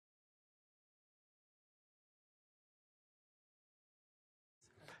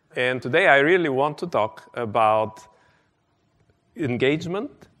And today I really want to talk about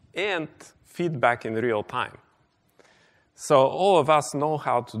engagement and feedback in real time. So all of us know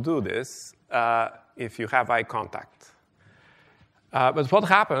how to do this if you have eye contact. But what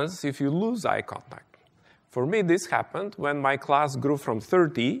happens if you lose eye contact? For me, this happened when my class grew from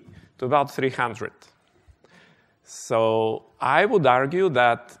 30 to about 300. So I would argue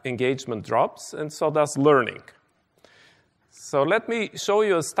that engagement drops, and so does learning. So let me show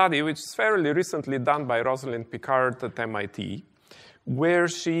you a study which is fairly recently done by Rosalind Picard at MIT, where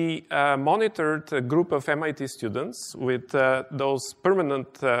she monitored a group of MIT students with those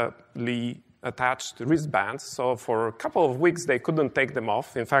permanently attached wristbands. So for a couple of weeks, they couldn't take them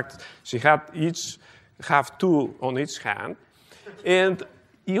off. In fact, she had each have two on each hand. And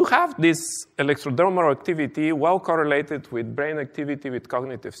you have this electrodermal activity well correlated with brain activity with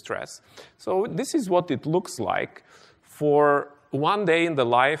cognitive stress. So this is what it looks like for one day in the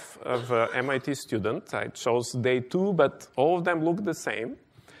life of an MIT student. I chose day 2, but all of them look the same.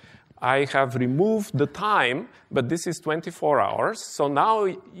 I have removed the time, but this is 24 hours. So now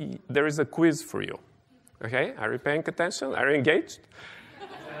there is a quiz for you. Okay, are you paying attention? Are you engaged?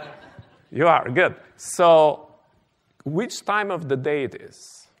 You are, good. So which time of the day it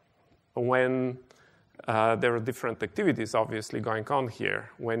is when there are different activities obviously going on here?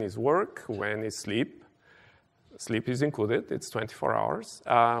 When is work? When is sleep? Sleep is included. It's 24 hours.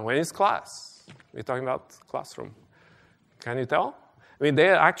 When is class? We're talking about classroom. Can you tell? I mean,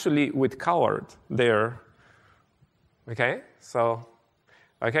 they're actually with colored there. Okay? So,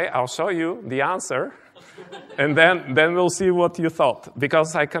 okay, I'll show you the answer. And then we'll see what you thought.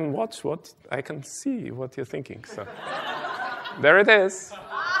 Because I can I can see what you're thinking. So, there it is.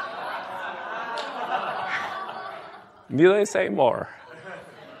 Need I say more?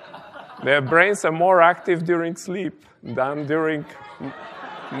 Their brains are more active during sleep than during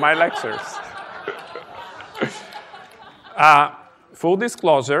my lectures. Full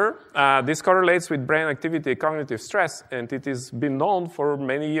disclosure, this correlates with brain activity, cognitive stress, and it has been known for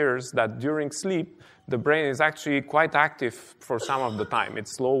many years that during sleep, the brain is actually quite active for some of the time.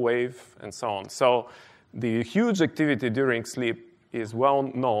 It's slow wave and so on. So the huge activity during sleep is well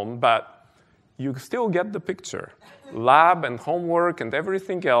known, but you still get the picture. Lab and homework and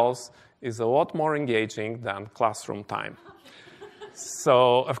everything else is a lot more engaging than classroom time.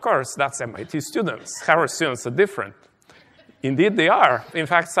 So, of course, that's MIT students. Harvard students are different. Indeed, they are. In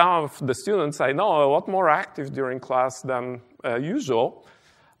fact, some of the students I know are a lot more active during class than usual,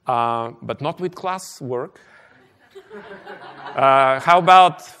 but not with classwork. How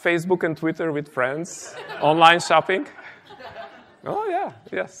about Facebook and Twitter with friends? Online shopping? Oh, yeah,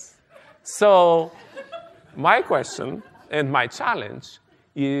 yes. So my question and my challenge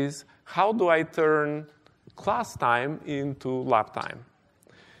is, how do I turn class time into lab time?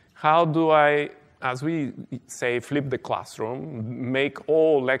 How do I, as we say, flip the classroom, make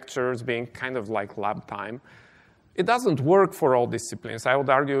all lectures being kind of like lab time? It doesn't work for all disciplines. I would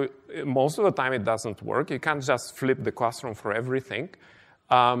argue most of the time it doesn't work. You can't just flip the classroom for everything.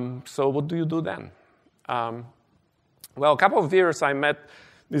 So what do you do then? Well, a couple of years I met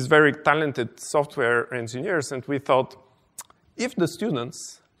these very talented software engineers, and we thought, if the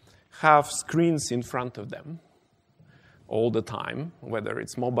students have screens in front of them all the time, whether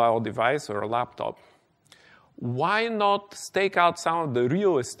it's mobile device or a laptop, why not stake out some of the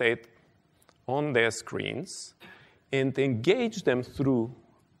real estate on their screens and engage them through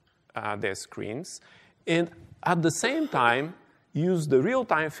their screens, and at the same time use the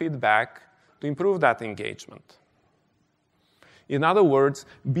real-time feedback to improve that engagement? In other words,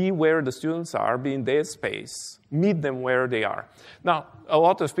 be where the students are, be in their space, meet them where they are. Now, a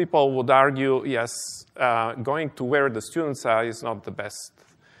lot of people would argue, yes, going to where the students are is not the best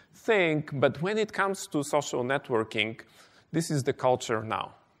thing, but when it comes to social networking, this is the culture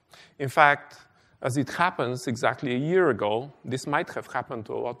now. In fact, as it happens exactly a year ago, this might have happened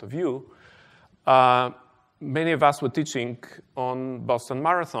to a lot of you, many of us were teaching on Boston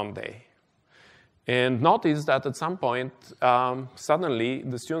Marathon Day. And noticed that at some point, suddenly,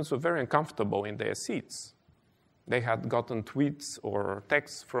 the students were very uncomfortable in their seats. They had gotten tweets or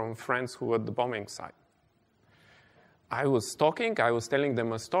texts from friends who were at the bombing site. I was talking, I was telling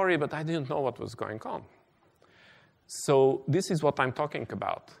them a story, but I didn't know what was going on. So this is what I'm talking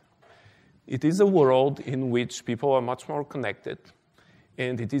about. It is a world in which people are much more connected,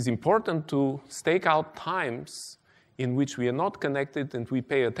 and it is important to stake out times in which we are not connected and we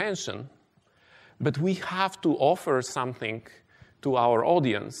pay attention. But we have to offer something to our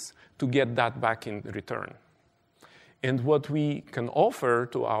audience to get that back in return. And what we can offer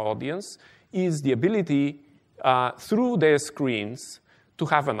to our audience is the ability, through their screens, to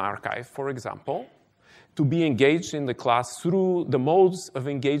have an archive, for example, to be engaged in the class through the modes of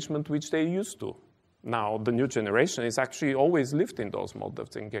engagement which they're used to. Now, the new generation is actually always lived in those modes of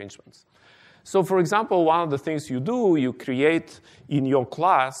engagements. So, for example, one of the things you do, you create in your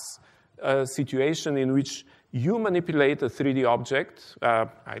class a situation in which you manipulate a 3D object.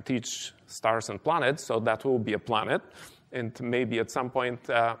 I teach stars and planets, so that will be a planet. And maybe at some point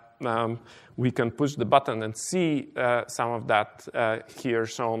we can push the button and see some of that here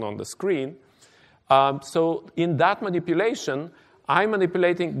shown on the screen. So in that manipulation, I'm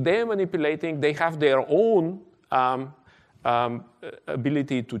manipulating, they're manipulating, they have their own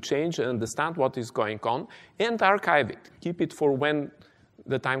ability to change and understand what is going on, and archive it. Keep it for when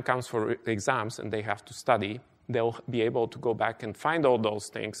the time comes for exams and they have to study. They'll be able to go back and find all those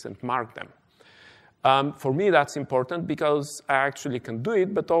things and mark them. For me, that's important because I actually can do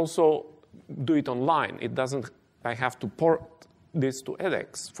it, but also do it online. It doesn't, I have to port this to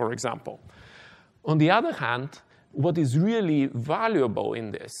edX, for example. On the other hand, what is really valuable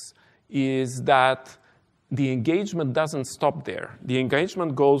in this is that the engagement doesn't stop there. The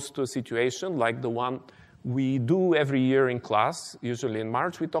engagement goes to a situation like the one we do every year in class. Usually in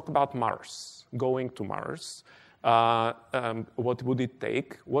March, we talk about Mars, going to Mars. What would it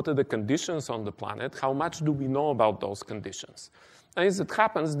take? What are the conditions on the planet? How much do we know about those conditions? And as it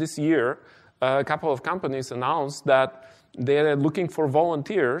happens, this year, a couple of companies announced that they're looking for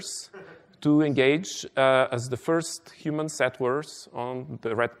volunteers to engage as the first human settlers on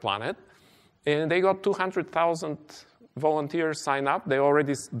the red planet. And they got 200,000 volunteers sign up. They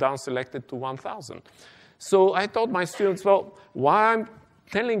already down selected to 1,000. So I told my students, well, why I'm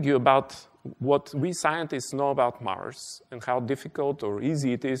telling you about what we scientists know about Mars and how difficult or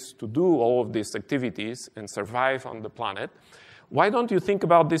easy it is to do all of these activities and survive on the planet, why don't you think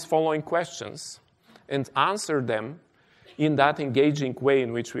about these following questions and answer them in that engaging way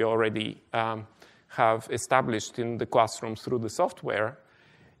in which we already have established in the classroom through the software,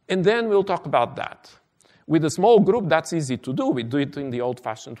 and then we'll talk about that. With a small group, that's easy to do. We do it in the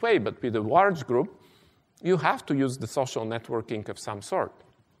old-fashioned way, but with a large group, you have to use the social networking of some sort.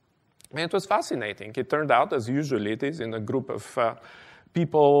 And it was fascinating. It turned out, as usually it is in a group of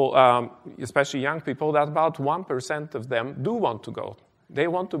people, especially young people, that about 1% of them do want to go. They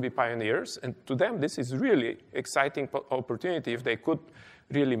want to be pioneers, and to them, this is really exciting opportunity if they could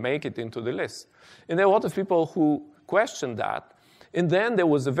really make it into the list. And there are a lot of people who question that. And then there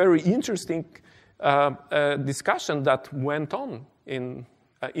was a very interesting discussion that went on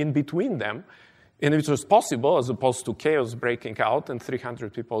in between them, and it was possible as opposed to chaos breaking out and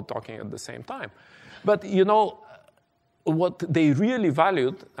 300 people talking at the same time. But, you know, what they really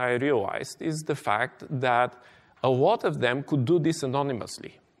valued, I realized, is the fact that a lot of them could do this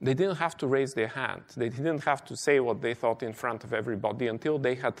anonymously. They didn't have to raise their hand. They didn't have to say what they thought in front of everybody until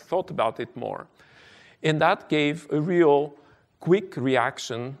they had thought about it more. And that gave a real quick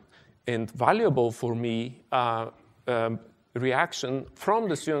reaction and valuable for me reaction from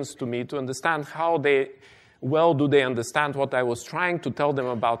the students to me to understand how do they understand what I was trying to tell them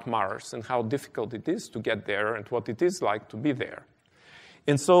about Mars and how difficult it is to get there and what it is like to be there.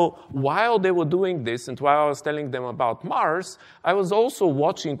 And so while they were doing this and while I was telling them about Mars, I was also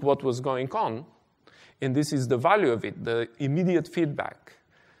watching what was going on. And this is the value of it, the immediate feedback,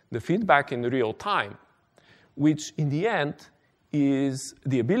 the feedback in real time, which in the end is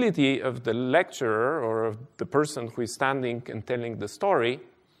the ability of the lecturer or of the person who is standing and telling the story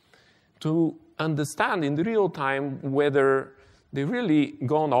to understand in real time whether they really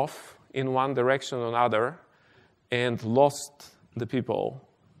gone off in one direction or another and lost the people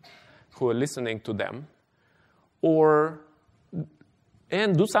who are listening to them,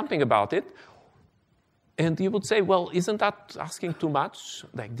 and do something about it. And you would say, well, isn't that asking too much?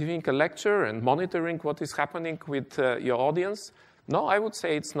 Like giving a lecture and monitoring what is happening with your audience? No, I would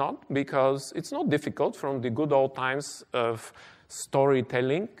say it's not, because it's not difficult from the good old times of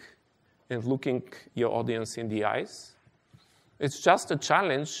storytelling and looking your audience in the eyes. It's just a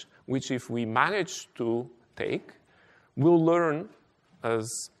challenge which if we manage to take, we'll learn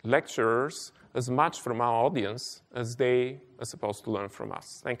as lecturers as much from our audience as they are supposed to learn from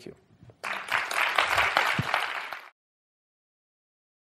us. Thank you.